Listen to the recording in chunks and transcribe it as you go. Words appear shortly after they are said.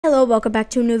Hello, welcome back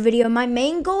to a new video. My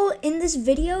main goal in this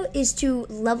video is to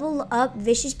level up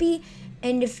Vicious Bee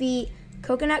and defeat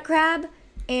Coconut Crab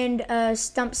and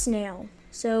Stump Snail.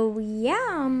 So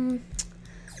yeah,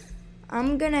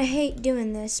 I'm gonna hate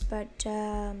doing this, but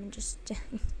just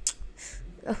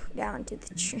go down to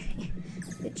the tree,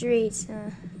 the trees.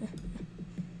 So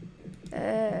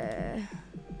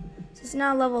it's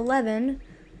now level 11.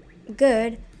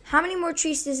 Good. How many more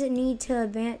trees does it need to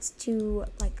advance to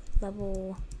like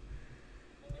level?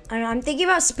 I don't know, I'm thinking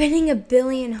about spending 1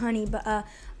 billion honey, but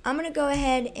I'm gonna go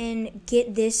ahead and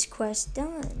get this quest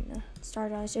done.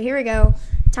 So here we go.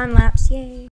 Time lapse,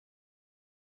 yay.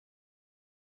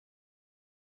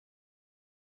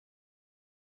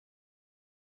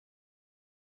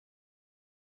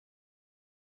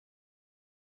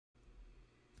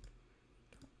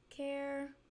 Don't care.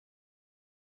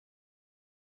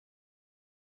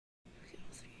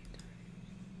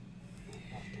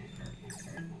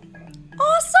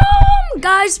 Awesome!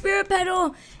 Guys, Spirit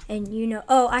Petal. And you know,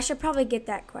 oh, I should probably get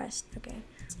that quest. Okay.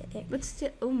 What's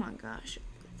the, oh my gosh.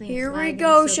 Here we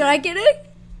go. Should I get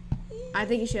it? I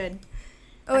think you should.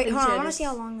 Oh, wait, hold on. I want to see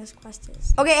how long this quest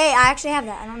is. Okay, hey, I actually have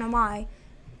that. I don't know why.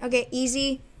 Okay,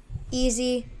 easy.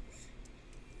 Easy.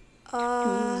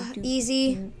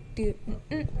 Easy.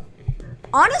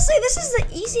 Honestly, this is the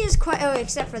easiest quest,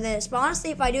 except for this. But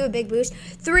honestly, if I do a big boost,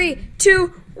 3,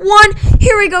 2, 1.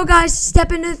 Here we go, guys.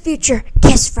 Step into the future.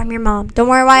 Kiss from your mom. Don't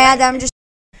worry why I had that. I'm just.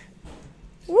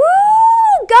 Woo,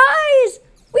 guys,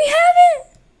 we have it.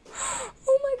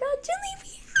 Oh my God, Jilly, we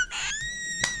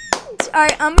have it. All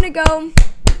right, I'm gonna go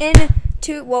into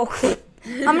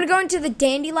I'm gonna go into the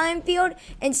dandelion field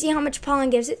and see how much pollen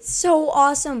gives. It's so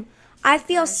awesome. I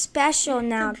feel special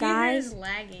now, guys. Is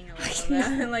lagging a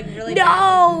little, like really.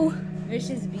 No.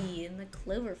 Vicious Bee in the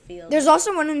clover field. There's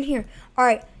also one in here. All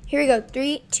right, here we go.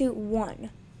 3, 2, 1.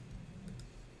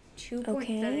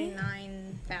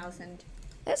 2.39,000.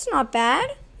 That's not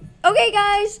bad. Okay,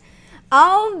 guys,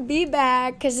 I'll be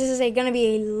back because this is going to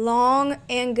be a long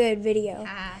and good video.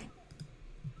 And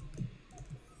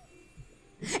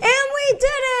we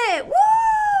did it!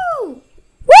 Woo!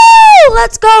 Woo!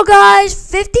 Let's go, guys.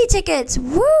 50 tickets.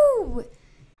 Woo!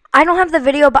 I don't have the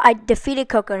video, but I defeated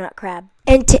Coconut Crab.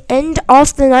 And to end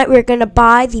off the night, we're going to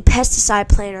buy the pesticide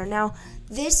planter. Now,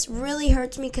 this really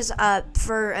hurts me because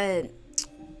for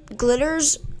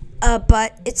glitters,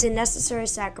 but it's a necessary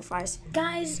sacrifice.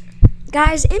 Guys,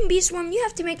 in Bee Swarm, you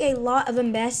have to make a lot of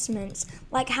investments,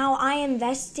 like how I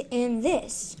invest in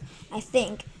this, I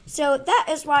think. So that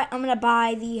is why I'm going to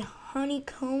buy the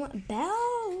honeycomb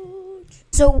belt.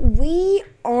 So we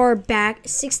are back,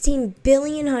 16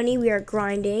 billion honey. We are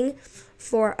grinding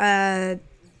for, I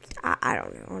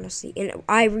don't know, honestly. And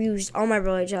I reused all my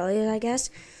royal jellies, I guess.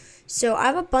 So I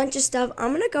have a bunch of stuff.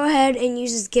 I'm going to go ahead and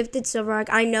use this gifted silver egg.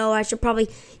 I know I should probably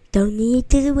donate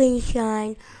to the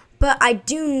Wayshine, but I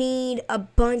do need a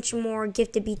bunch more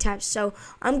gifted bee types. So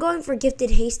I'm going for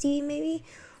gifted hasty, maybe.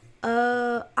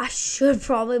 I should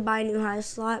probably buy a new hive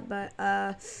slot, but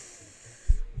I'll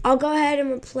go ahead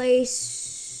and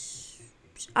replace.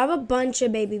 I have a bunch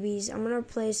of baby bees. I'm gonna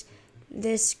replace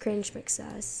this cringe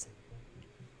success.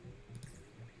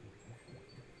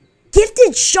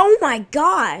 Gifted show, my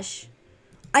gosh.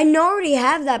 I know I already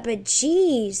have that, but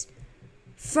geez.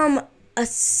 From a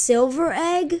silver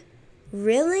egg?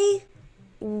 Really?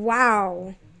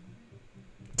 Wow.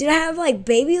 Did I have like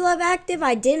baby love active?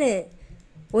 I didn't.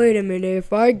 Wait a minute,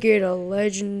 if I get a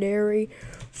legendary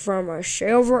from a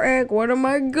silver egg, what am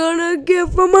I gonna get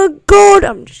from a gold?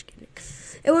 I'm just kidding.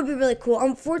 It would be really cool.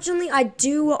 Unfortunately, I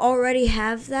do already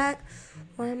have that.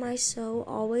 Why am I so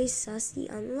always sussy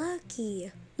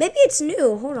unlucky? Maybe it's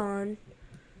new. Hold on.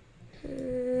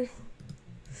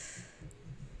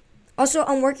 Also,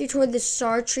 I'm working toward the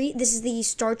star treat. This is the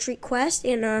star treat quest,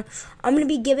 and I'm going to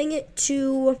be giving it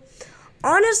to,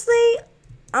 honestly,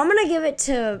 I'm going to give it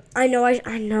to, I should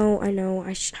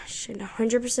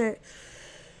 100%.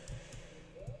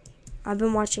 I've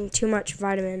been watching too much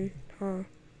Vitamin, huh?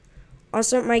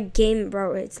 Also, my game,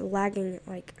 bro, it's lagging,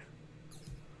 like,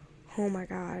 oh my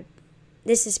God.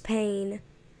 This is pain.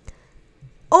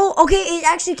 Oh, okay, it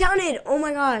actually counted. Oh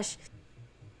my gosh.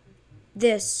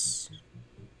 This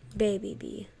baby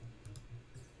bee.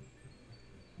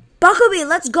 Bucklebee,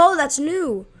 let's go. That's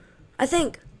new, I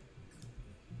think.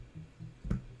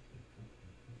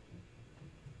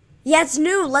 Yeah, it's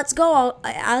new. Let's go.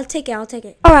 I'll take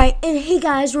it. All right, and hey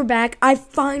guys, we're back. I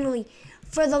finally,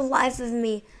 for the life of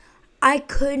me, I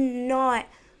could not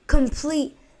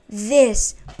complete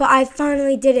this, but I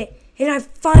finally did it, and I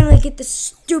finally get the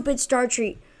stupid star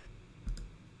treat.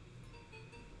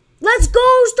 Let's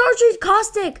go, star treat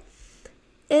caustic.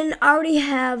 And I already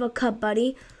have a cup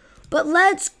buddy. But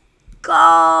let's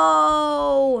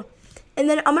go. And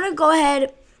then I'm going to go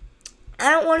ahead. I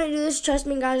don't want to do this. Trust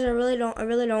me, guys. I really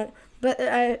don't. But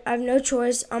I have no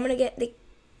choice. I'm going to get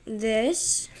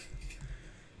this.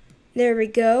 There we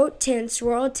go. 10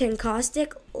 swirl, 10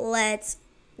 caustic. Let's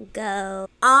go.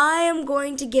 I am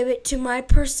going to give it to my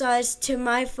precise, to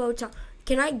my photon.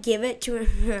 Can I give it to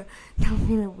him? That would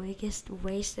be the biggest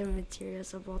waste of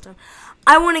materials of all time.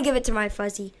 I want to give it to my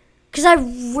fuzzy. Because I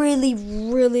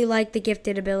really like the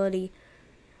gifted ability.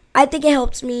 I think it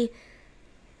helps me.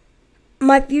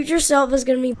 My future self is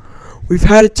going to be... We've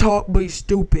had a talk, but he's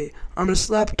stupid. I'm going to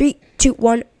slap... 3, 2,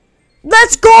 1.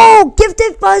 Let's go!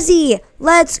 Gifted fuzzy!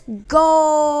 Let's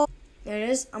go! There it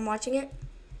is. I'm watching it.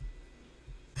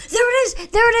 There it is!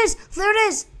 There it is! There it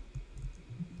is!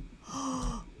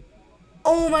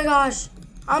 Oh my gosh.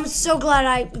 I'm so glad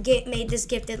I made this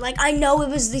gifted. Like, I know it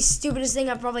was the stupidest thing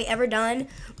I've probably ever done,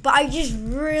 but I just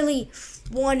really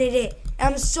wanted it.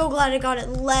 I'm so glad I got it.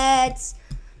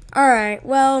 Alright,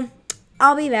 well,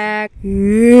 I'll be back.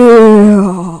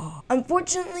 Yeah.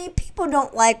 Unfortunately, people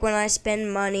don't like when I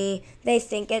spend money. They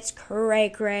think it's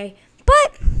cray-cray.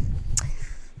 But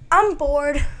I'm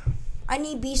bored. I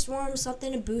need bee swarms,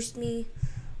 something to boost me.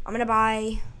 I'm gonna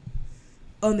buy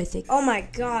a mythic. Oh my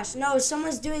gosh, no,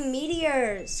 someone's doing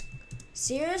meteors.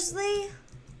 Seriously?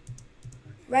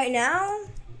 Right now?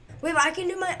 Wait, but I can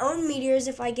do my own meteors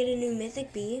if I get a new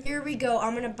mythic bee. Here we go.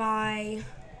 I'm gonna buy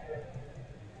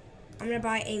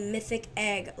a mythic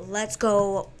egg. Let's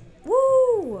go.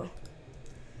 Woo!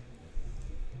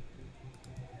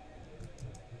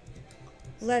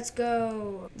 Let's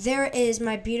go. There is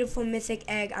my beautiful mythic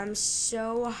egg. I'm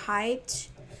so hyped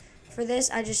for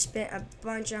this. I just spent a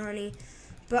bunch of honey.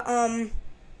 But,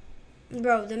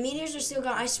 bro, the meteors are still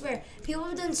gone. I swear, people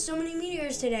have done so many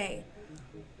meteors today.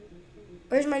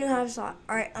 Where's my new house slot?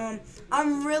 All right,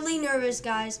 I'm really nervous,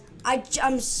 guys.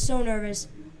 I'm so nervous.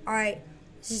 All right,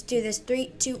 let's just do this.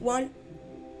 3, 2, 1.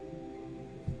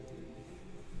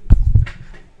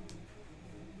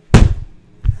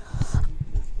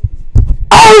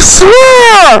 I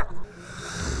swear!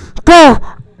 Bro,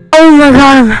 oh my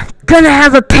god, I'm gonna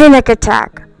have a panic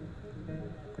attack.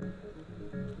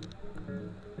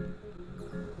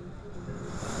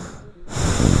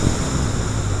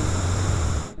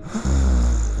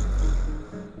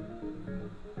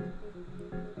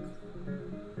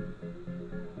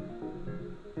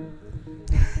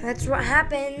 That's what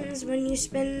happens when you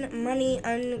spend money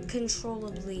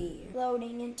uncontrollably.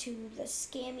 Loading into the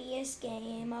scammiest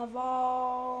game of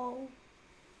all.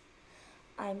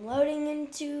 I'm loading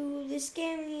into the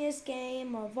scammiest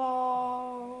game of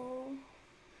all.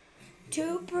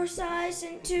 Too precise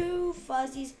and too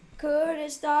fuzzies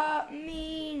couldn't stop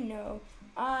me, no.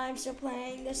 I'm still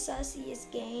playing the sussiest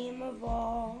game of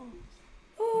all.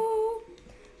 Ooh.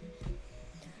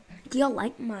 Do y'all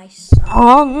like my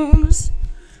songs?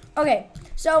 Okay,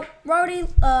 so Rody,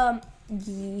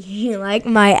 you like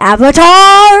my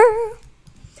avatar?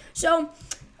 So,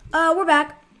 we're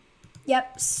back.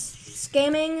 Yep,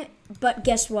 scamming, but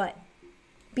guess what?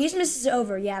 Beastmas is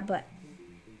over, yeah, but,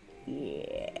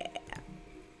 yeah.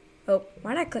 Oh,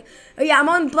 why'd I click? Oh, yeah, I'm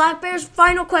on Black Bear's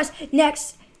final quest.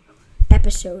 Next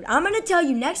episode. I'm going to tell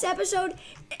you, next episode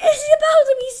is about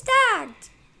to be stacked.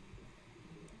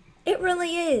 It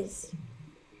really is.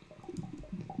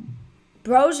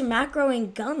 Bros, macro,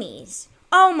 and gummies.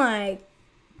 Oh my.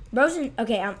 Bros and,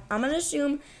 okay, I'm going to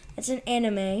assume it's an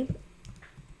anime.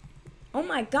 Oh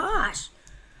my gosh.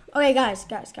 Okay, guys.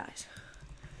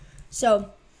 So,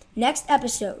 next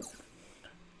episode.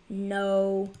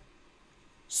 No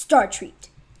star treat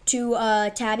to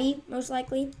Tabby, most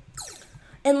likely.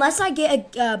 Unless I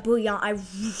get a bouillon. I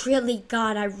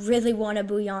really want a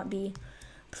bouillon bee.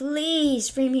 Please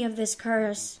free me of this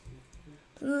curse.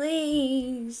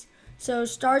 Please. So,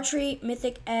 star treat,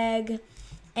 mythic egg,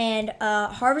 and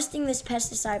harvesting this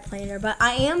pesticide planter. But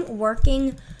I am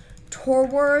working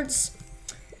towards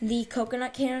the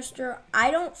coconut canister.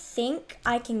 I don't think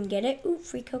I can get it. Ooh,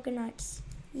 free coconuts.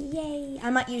 Yay.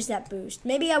 I might use that boost.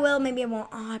 Maybe I will, maybe I won't.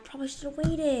 Oh, I probably should have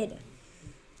waited.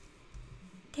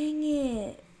 Dang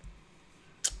it.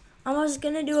 I was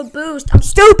going to do a boost. I'm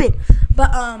stupid.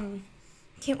 But,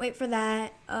 can't wait for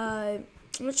that. I'm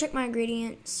going to check my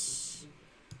ingredients.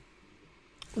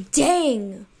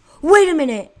 Dang. Wait a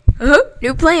minute.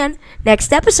 New plan.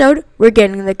 Next episode, we're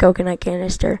getting the coconut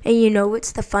canister. And you know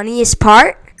what's the funniest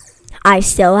part? I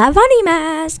still have honey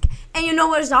mask. And you know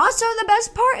what's also the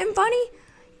best part and funny?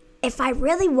 If I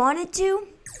really wanted to,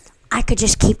 I could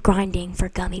just keep grinding for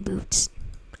gummy boots.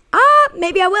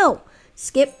 Maybe I will.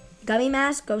 Skip gummy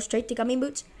mask, go straight to gummy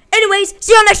boots. Anyways,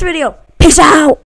 see you on next video. Peace out.